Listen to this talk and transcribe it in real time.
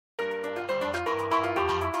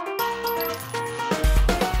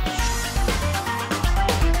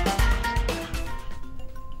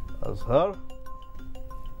Azhar.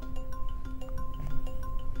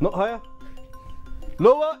 Not higher.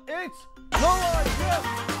 Lower. It's lower.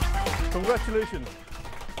 Yes. Congratulations.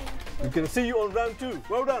 We can see you on round 2.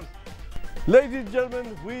 Well done. Ladies and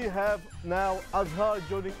gentlemen, we have now Azhar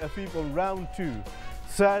joining Afif on round 2.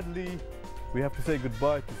 Sadly, we have to say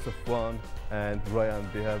goodbye to Safwan and Ryan.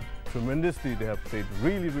 They have played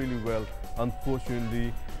really, really well.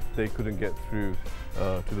 Unfortunately, they couldn't get through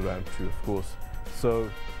to the round 2, of course. So,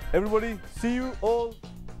 everybody, see you all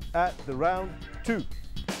at the round 2.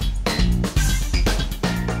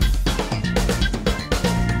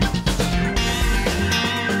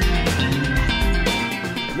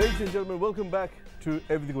 Ladies and gentlemen, welcome back to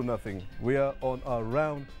Everything or Nothing. We are on our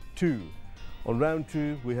round 2. On round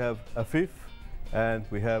 2, we have Afif and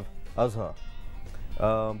we have Azhar.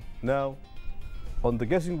 Now, on the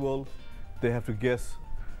guessing wall, they have to guess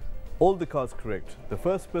all the cards correct. The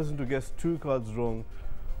first person to guess 2 cards wrong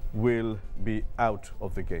will be out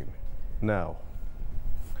of the game. Now,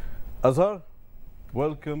 Azhar,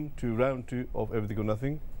 welcome to round 2 of Everything or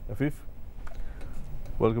Nothing. Afif,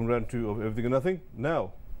 welcome round 2 of Everything or Nothing.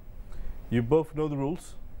 Now, you both know the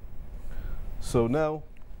rules. So now,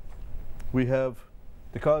 we have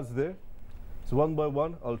the cards there. So one by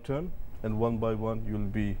one, I'll turn, and one by one, you'll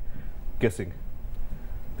be guessing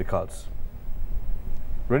the cards.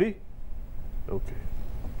 Ready? Okay.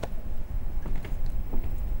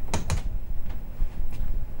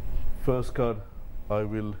 First card I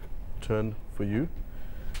will turn for you.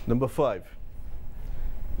 Number 5.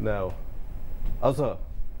 Now, Azhar.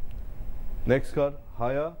 Next card,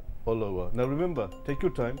 higher or lower. Now remember, take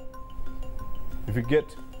your time. If you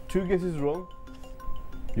get 2 guesses wrong,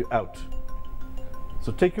 you're out.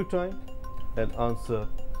 So take your time and answer.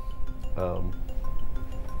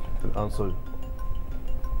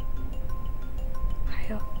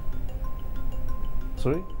 Higher.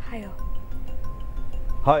 Sorry? Higher.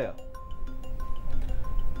 Higher.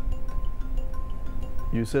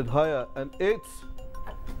 You said higher, and it's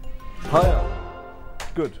higher.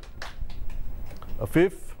 Good.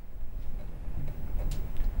 Afif.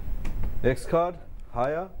 Next card,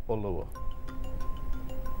 higher or lower?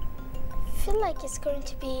 I feel like it's going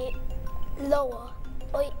to be lower.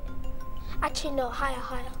 Or actually, no, higher.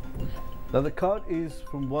 Now the card is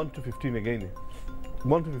from 1 to 15 again.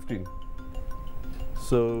 1 to 15.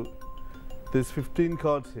 So there's 15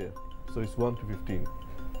 cards here. So it's 1 to 15.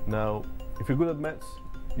 Now, if you're good at maths,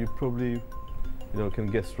 you probably, can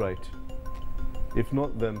guess right. If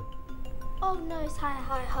not, then. Oh no, it's higher.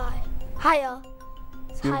 Higher.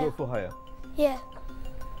 It's You'll higher. go for higher. Yeah.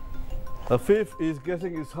 Afif is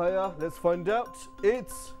guessing is higher. Let's find out.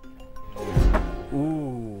 It's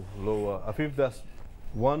lower. Afif, that's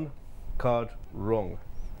 1 card wrong.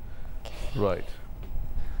 Okay. Right.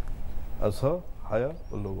 Azhar, higher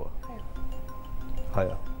or lower? Higher.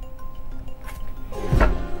 Higher.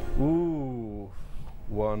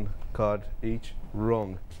 1 card each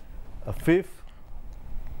wrong. Afif.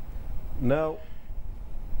 Now,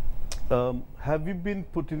 have you been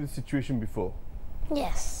put in this situation before?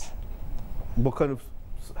 Yes. What kind of,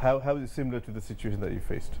 how is it similar to the situation that you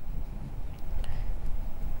faced?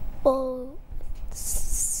 Well,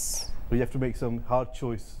 You have to make some hard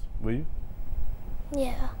choice, were you?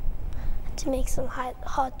 yeah. To make some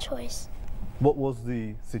hard choice. What was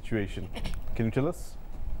the situation? Can you tell us?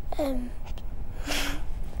 I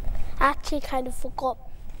actually kind of forgot.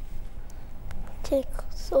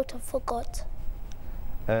 Sort of forgot.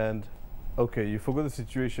 And okay, you forgot the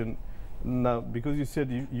situation. Now, because you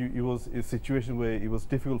said it was a situation where it was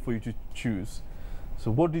difficult for you to choose.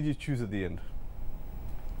 So what did you choose at the end?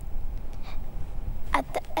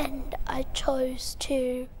 At the end, I chose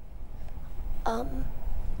to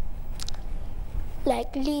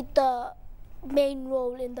lead the main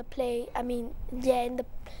role in the play. I mean, yeah, in the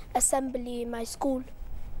assembly in my school.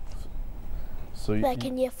 So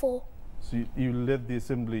in year 4. So you led the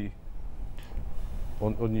assembly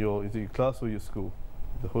on your, is it your class or your school?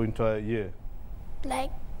 The whole entire year?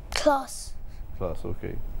 Like class. Class,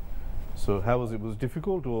 okay. So how was it? Was it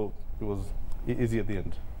difficult or it was easy at the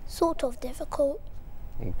end? Sort of difficult.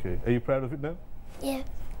 Okay. Are you proud of it now? Yeah.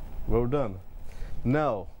 Well done.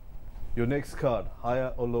 Now, your next card,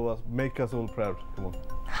 higher or lower, make us all proud. Come on.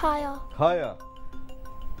 Higher. Higher.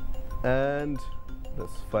 And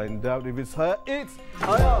let's find out if it's higher. It's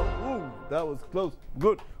higher. Ooh, that was close.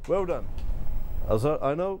 Good. Well done. Azhar,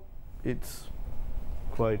 I know it's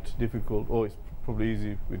quite difficult, or it's probably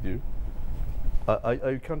easy with you. Are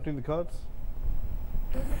you counting the cards?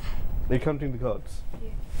 Are you counting the cards? Yeah.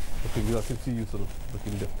 Okay, I can see you sort of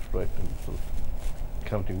looking left, right, and sort of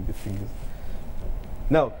counting with your fingers.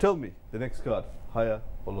 Now, tell me the next card, higher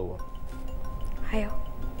or lower? Higher.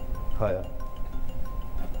 Higher.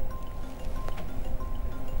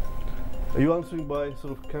 Are you answering by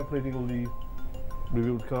sort of calculating all the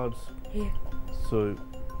revealed cards? Yeah. So,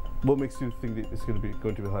 what makes you think that it's going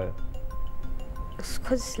to be higher? It's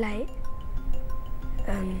because it's like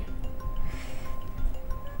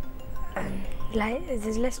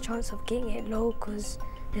there's less chance of getting it low because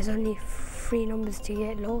there's only 3 numbers to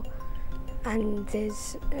get low, and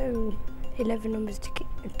there's 10 numbers to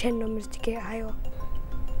get higher.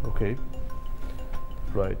 Okay.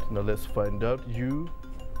 Right. Now let's find out. You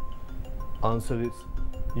answer it.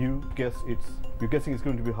 You guess it's. You're guessing it's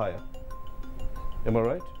going to be higher. Am I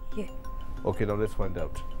right? Yeah. Okay. Now let's find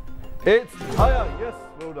out. It's higher. Yes.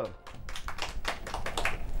 Well done.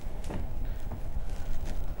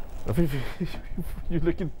 I think you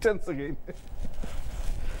look intense again.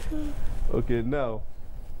 Okay, now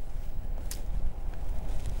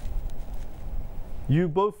you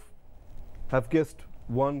both have guessed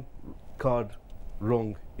one card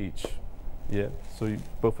wrong each. Yeah, so you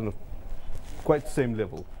both on a quite same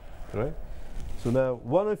level, right? So now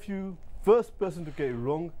one of you, first person to get it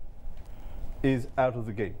wrong, is out of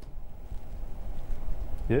the game.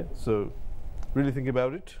 Yeah, so really think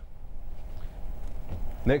about it.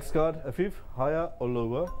 Next card, Afif, higher or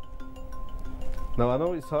lower? Now I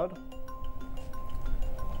know it's hard,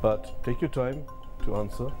 but take your time to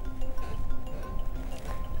answer.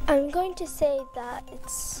 I'm going to say that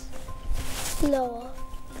it's lower.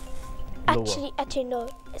 Lower. Actually no,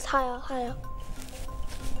 it's higher.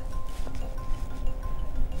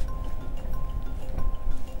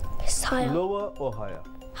 It's higher. Lower or higher?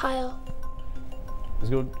 Higher.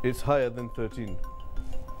 It's good. It's higher than 13.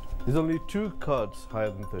 There's only 2 cards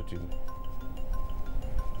higher than 13.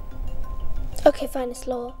 Okay, fine, it's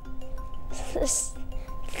lower.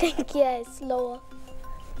 Yeah, it's lower.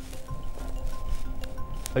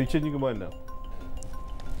 Are you changing your mind now?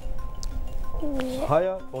 Yeah.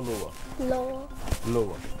 Higher or lower? Lower.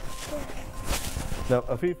 Lower. Now,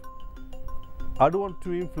 Afif, I don't want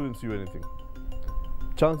to influence you anything.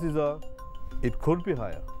 Chances are it could be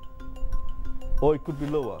higher or it could be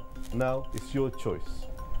lower. Now it's your choice.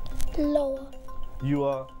 Lower. You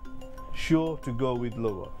are sure to go with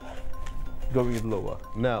lower. Going with lower.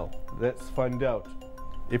 Now, let's find out.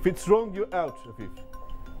 If it's wrong, you're out, Afif.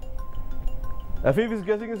 Afif is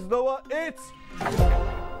guessing it's lower. It's...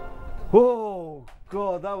 Oh,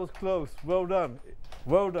 God, that was close. Well done.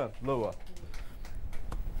 Well done. Lower.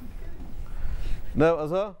 Now,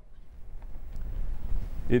 Azhar,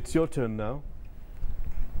 it's your turn now.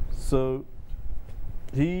 So,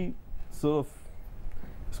 he sort of...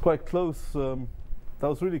 It's quite close. That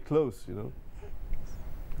was really close, you know.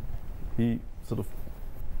 He sort of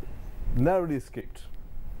narrowly escaped.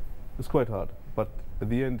 It was quite hard, but at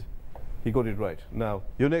the end, he got it right. Now,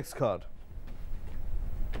 your next card.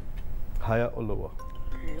 Higher or lower?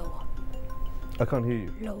 Lower. I can't hear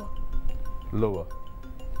you. Lower. Lower.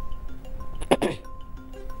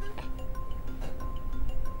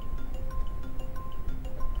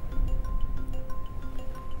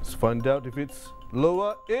 Let's find out if it's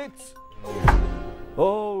lower. It's...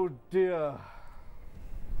 Oh dear.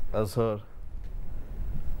 Azhar,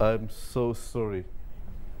 I'm so sorry.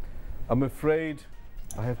 I'm afraid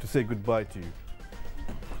I have to say goodbye to you.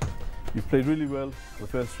 You played really well the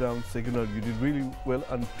first round, second round you did really well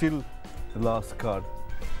until the last card.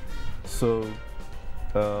 So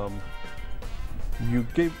you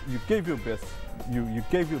gave your best. You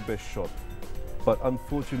gave your best shot, but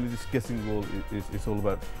unfortunately this guessing role is all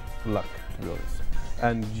about luck, to be honest,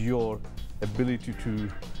 and your ability to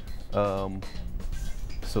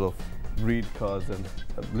sort of read cards, and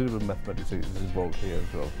a little bit of mathematics is involved here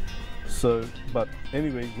as well. So, but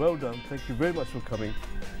anyway, well done. Thank you very much for coming.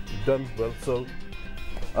 You've done well. So,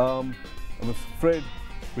 I'm afraid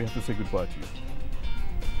we have to say goodbye to you.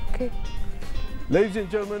 Okay. Ladies and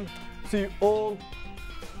gentlemen, see you all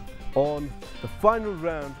on the final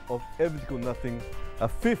round of Everything or Nothing.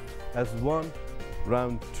 Afif has won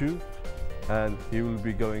round 2, and he will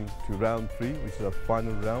be going to round 3, which is our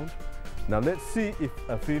final round. Now let's see if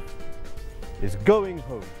Afif is going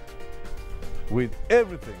home with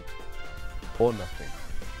everything or nothing.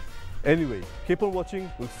 Anyway, keep on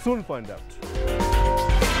watching, we'll soon find out.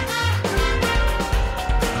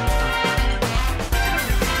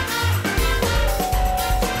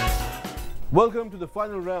 Welcome to the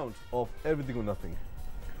final round of Everything or Nothing.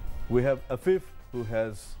 We have Afif, who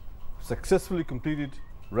has successfully completed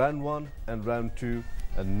round 1 and round 2,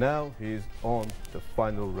 and now he is on the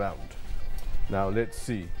final round. Now let's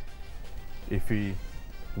see if he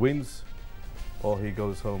wins or he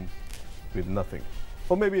goes home with nothing,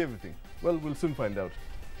 or maybe everything. Well, we'll soon find out.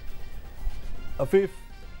 Afif,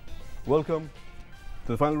 welcome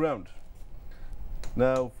to the final round.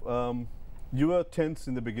 Now, you were tense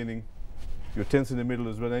in the beginning, you're tense in the middle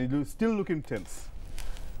as well, and you're still looking tense.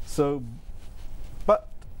 So, but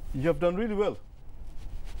you have done really well.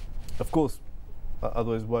 Of course,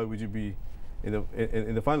 otherwise why would you be in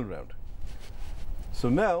the final round? So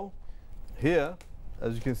now, here,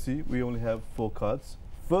 as you can see, we only have 4 cards.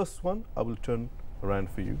 First one, I will turn around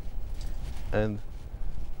for you. And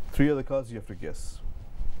 3 other cards you have to guess.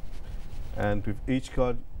 And with each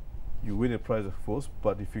card, you win a prize, of course,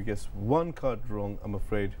 but if you guess 1 card wrong, I'm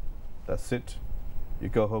afraid that's it. You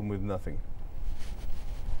go home with nothing.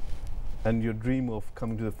 And your dream of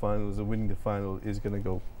coming to the finals or winning the final is going to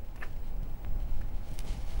go.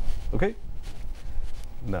 Okay?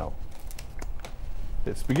 Now,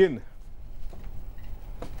 let's begin.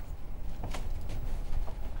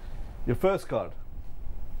 Your first card,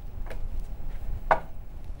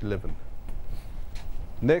 11.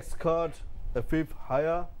 Next card, Afif,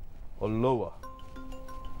 higher or lower?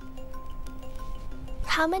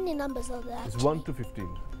 How many numbers are there? It's 1 to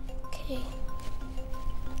 15. Okay.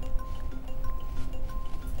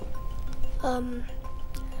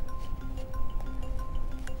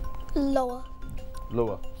 Lower.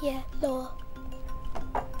 Lower. Yeah, lower.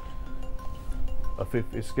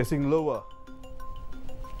 Afif is guessing lower.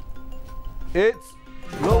 It's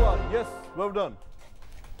lower. Yes, well done.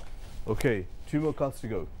 Okay, 2 more cards to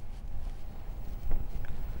go.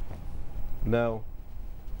 Now,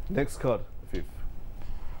 next card, Afif.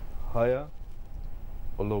 Higher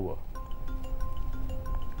or lower?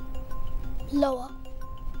 Lower.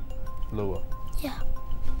 Lower. Yeah.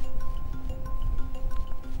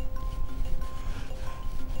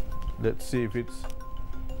 Let's see if it's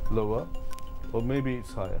lower or maybe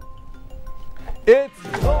it's higher. It's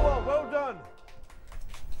lower. Well done.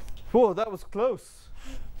 Whoa, that was close.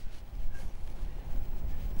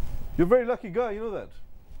 You're a very lucky guy, you know that.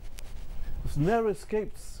 Those narrow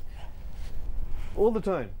escapes all the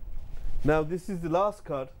time. Now this is the last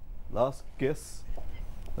card, last guess.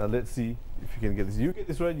 Now let's see if you can get this. You get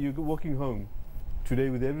this right, you're walking home today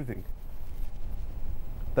with everything.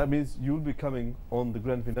 That means you'll be coming on the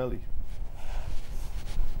grand finale.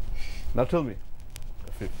 Now tell me,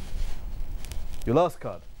 Afif, your last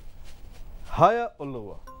card, higher or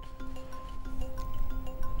lower?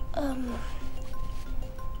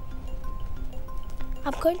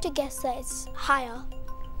 I'm going to guess that it's higher.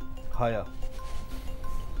 Higher.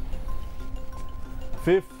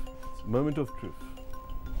 Fifth, moment of truth.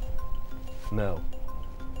 Now,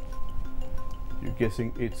 you're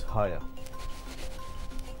guessing it's higher.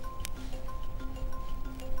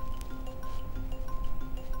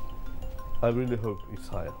 I really hope it's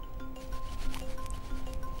higher.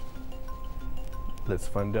 Let's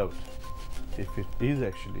find out if it is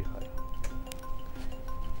actually higher.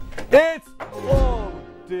 It's, oh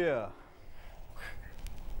dear.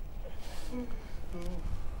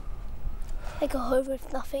 I go home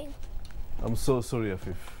with nothing. I'm so sorry,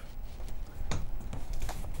 Afif.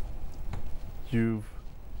 You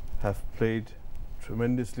have played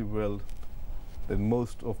tremendously well than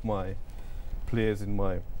most of my players in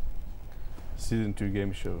my season 2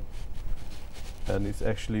 game show, and it's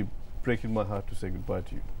actually breaking my heart to say goodbye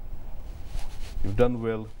to you. You've done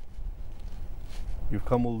well, you've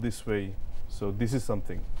come all this way, so this is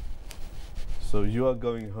something. So you are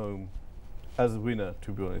going home as a winner,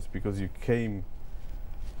 to be honest, because you came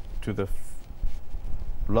to the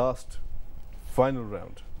last final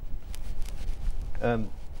round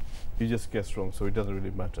and you just guessed wrong, so it doesn't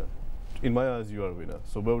really matter. In my eyes, you are a winner,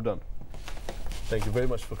 so well done. Thank you very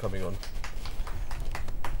much for coming on.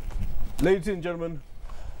 Ladies and gentlemen,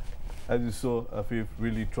 as you saw, Afif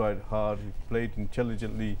really tried hard, he played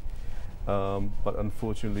intelligently, but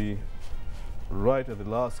unfortunately, right at the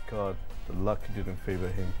last card, the luck didn't favor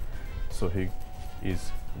him, so he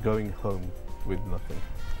is going home with nothing.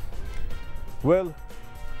 Well,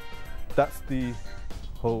 that's the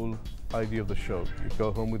whole idea of the show. You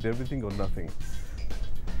go home with everything or nothing.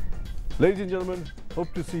 Ladies and gentlemen,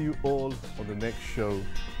 hope to see you all on the next show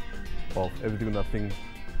of Everything or Nothing.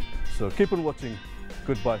 So keep on watching.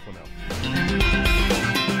 Goodbye for now.